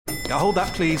Hold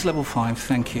that, please. Level 5,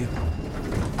 thank you.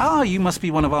 Ah, you must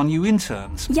be one of our new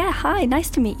interns. Yeah, hi, nice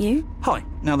to meet you. Hi.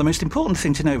 Now, the most important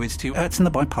thing to know is to in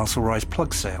the biparcel rise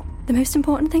plug sale. The most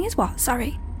important thing is what?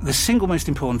 Sorry. The single most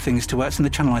important thing is to in the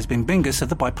channelized bin bingus of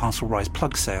the biparcel rise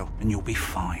plug sale, and you'll be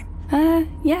fine.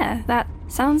 Yeah, that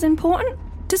sounds important.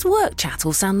 Does work chat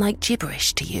all sound like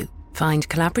gibberish to you? Find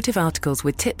collaborative articles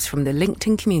with tips from the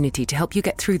LinkedIn community to help you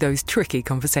get through those tricky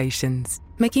conversations.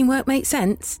 Making work make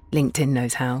sense? LinkedIn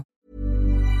knows how.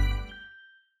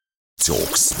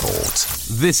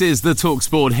 talkSPORT. This is the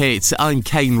talkSPORT hit. I'm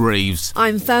Kane Reeves.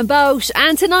 I'm Fern Bosch,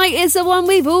 and tonight is the one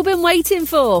we've all been waiting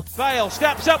for. Bale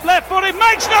steps up left-footed,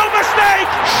 makes no mistake!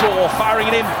 Shaw firing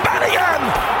it in, Bannigan!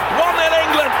 1-0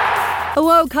 England! A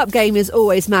World Cup game is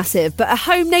always massive, but a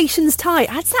home nation's tie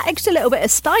adds that extra little bit of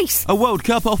spice. A World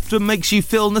Cup often makes you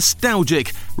feel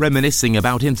nostalgic, reminiscing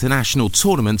about international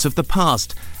tournaments of the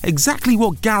past. Exactly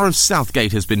what Gareth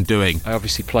Southgate has been doing. I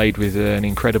obviously played with an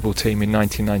incredible team in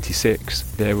 1996.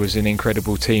 There was an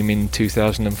incredible team in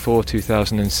 2004,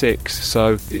 2006.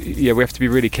 So, yeah, we have to be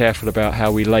really careful about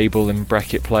how we label and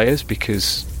bracket players,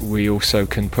 because we also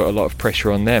can put a lot of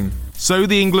pressure on them. So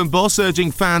the England boss urging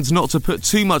fans not to put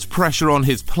too much pressure on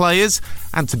his players,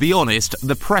 and to be honest,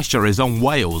 the pressure is on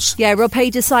Wales. Yeah, Rob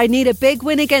Page's side need a big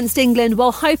win against England,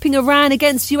 while hoping Iran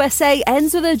against USA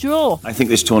ends with a draw. I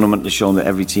think this tournament has shown that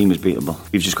every team is beatable.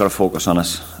 We've just got to focus on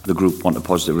us. The group want a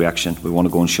positive reaction. We want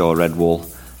to go and show a red wall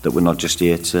that we're not just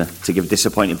here to give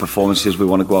disappointing performances. We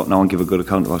want to go out now and give a good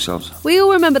account of ourselves. We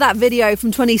all remember that video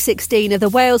from 2016 of the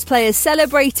Wales players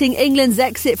celebrating England's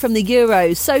exit from the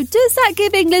Euros. So does that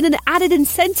give England an added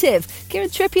incentive? Kieran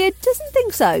Trippier doesn't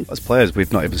think so. As players,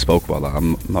 we've not even spoke about that.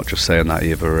 I'm not just saying that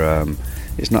either.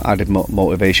 It's not added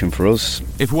motivation for us.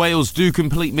 If Wales do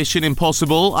complete Mission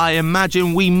Impossible, I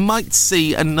imagine we might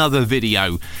see another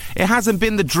video. It hasn't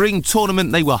been the dream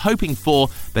tournament they were hoping for,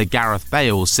 but Gareth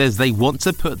Bale says they want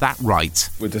to put that right.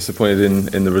 We're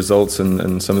disappointed in the results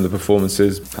and some of the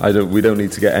performances. We don't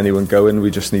need to get anyone going.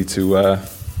 We just need to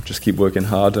just keep working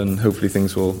hard, and hopefully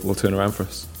things will turn around for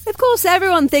us. Of course,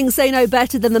 everyone thinks they know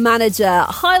better than the manager,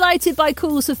 highlighted by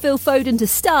calls for Phil Foden to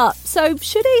start. So,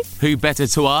 should he? Who better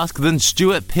to ask than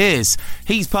Stuart Pearce?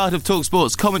 He's part of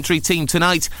talkSPORT's commentary team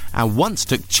tonight and once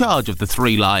took charge of the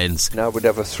Three Lions. Now we'd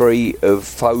have a three of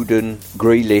Foden,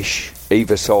 Grealish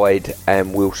either side,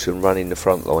 and Wilson running the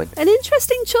front line. An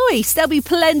interesting choice. There'll be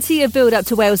plenty of build-up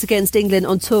to Wales against England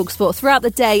on talkSPORT throughout the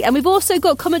day, and we've also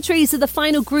got commentaries of the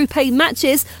final Group A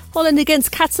matches. Holland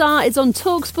against Qatar is on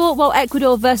talkSPORT, while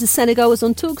Ecuador versus Senegal is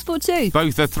on talkSPORT too.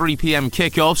 Both are 3 p.m.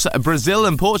 kickoffs. Brazil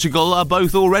and Portugal are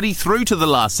both already through to the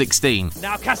last 16.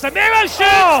 Now Casemiro shoots!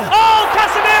 Oh,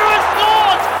 Casemiro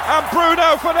scored! And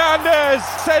Bruno Fernandes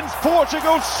sends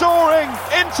Portugal soaring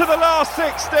into the last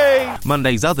 16.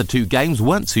 Monday's other two games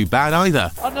weren't too bad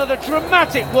either. Another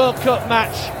dramatic World Cup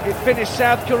match. It finished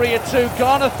South Korea 2,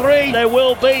 Ghana 3. There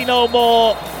will be no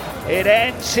more. It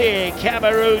ends here.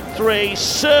 Cameroon 3,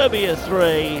 Serbia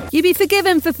 3. You'd be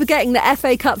forgiven for forgetting the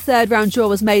FA Cup third round draw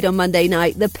was made on Monday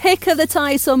night. The pick of the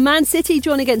tie saw Man City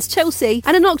drawn against Chelsea,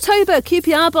 and in October,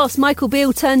 QPR boss Michael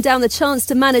Beale turned down the chance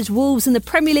to manage Wolves in the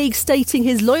Premier League, stating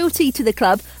his loyalty to the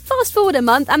club. Fast forward a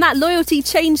month, and that loyalty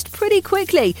changed pretty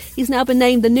quickly. He's now been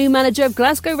named the new manager of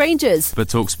Glasgow Rangers. But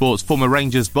talkSPORT's former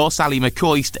Rangers boss Ali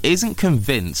McCoist isn't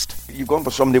convinced. You've gone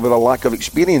for somebody with a lack of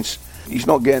experience. He's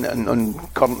not getting it on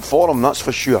current form, that's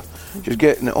for sure. He's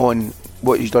getting it on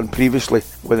what he's done previously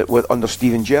with under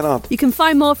Steven Gerrard. You can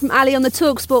find more from Ali on the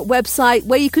talkSPORT website,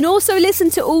 where you can also listen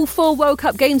to all 4 World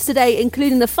Cup games today,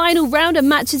 including the final round of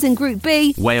matches in Group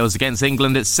B. Wales against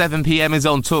England at 7 p.m. is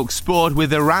on talkSPORT,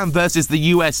 with Iran versus the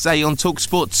USA on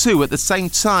talkSPORT 2 at the same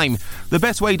time. The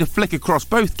best way to flick across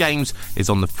both games is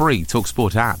on the free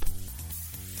talkSPORT app.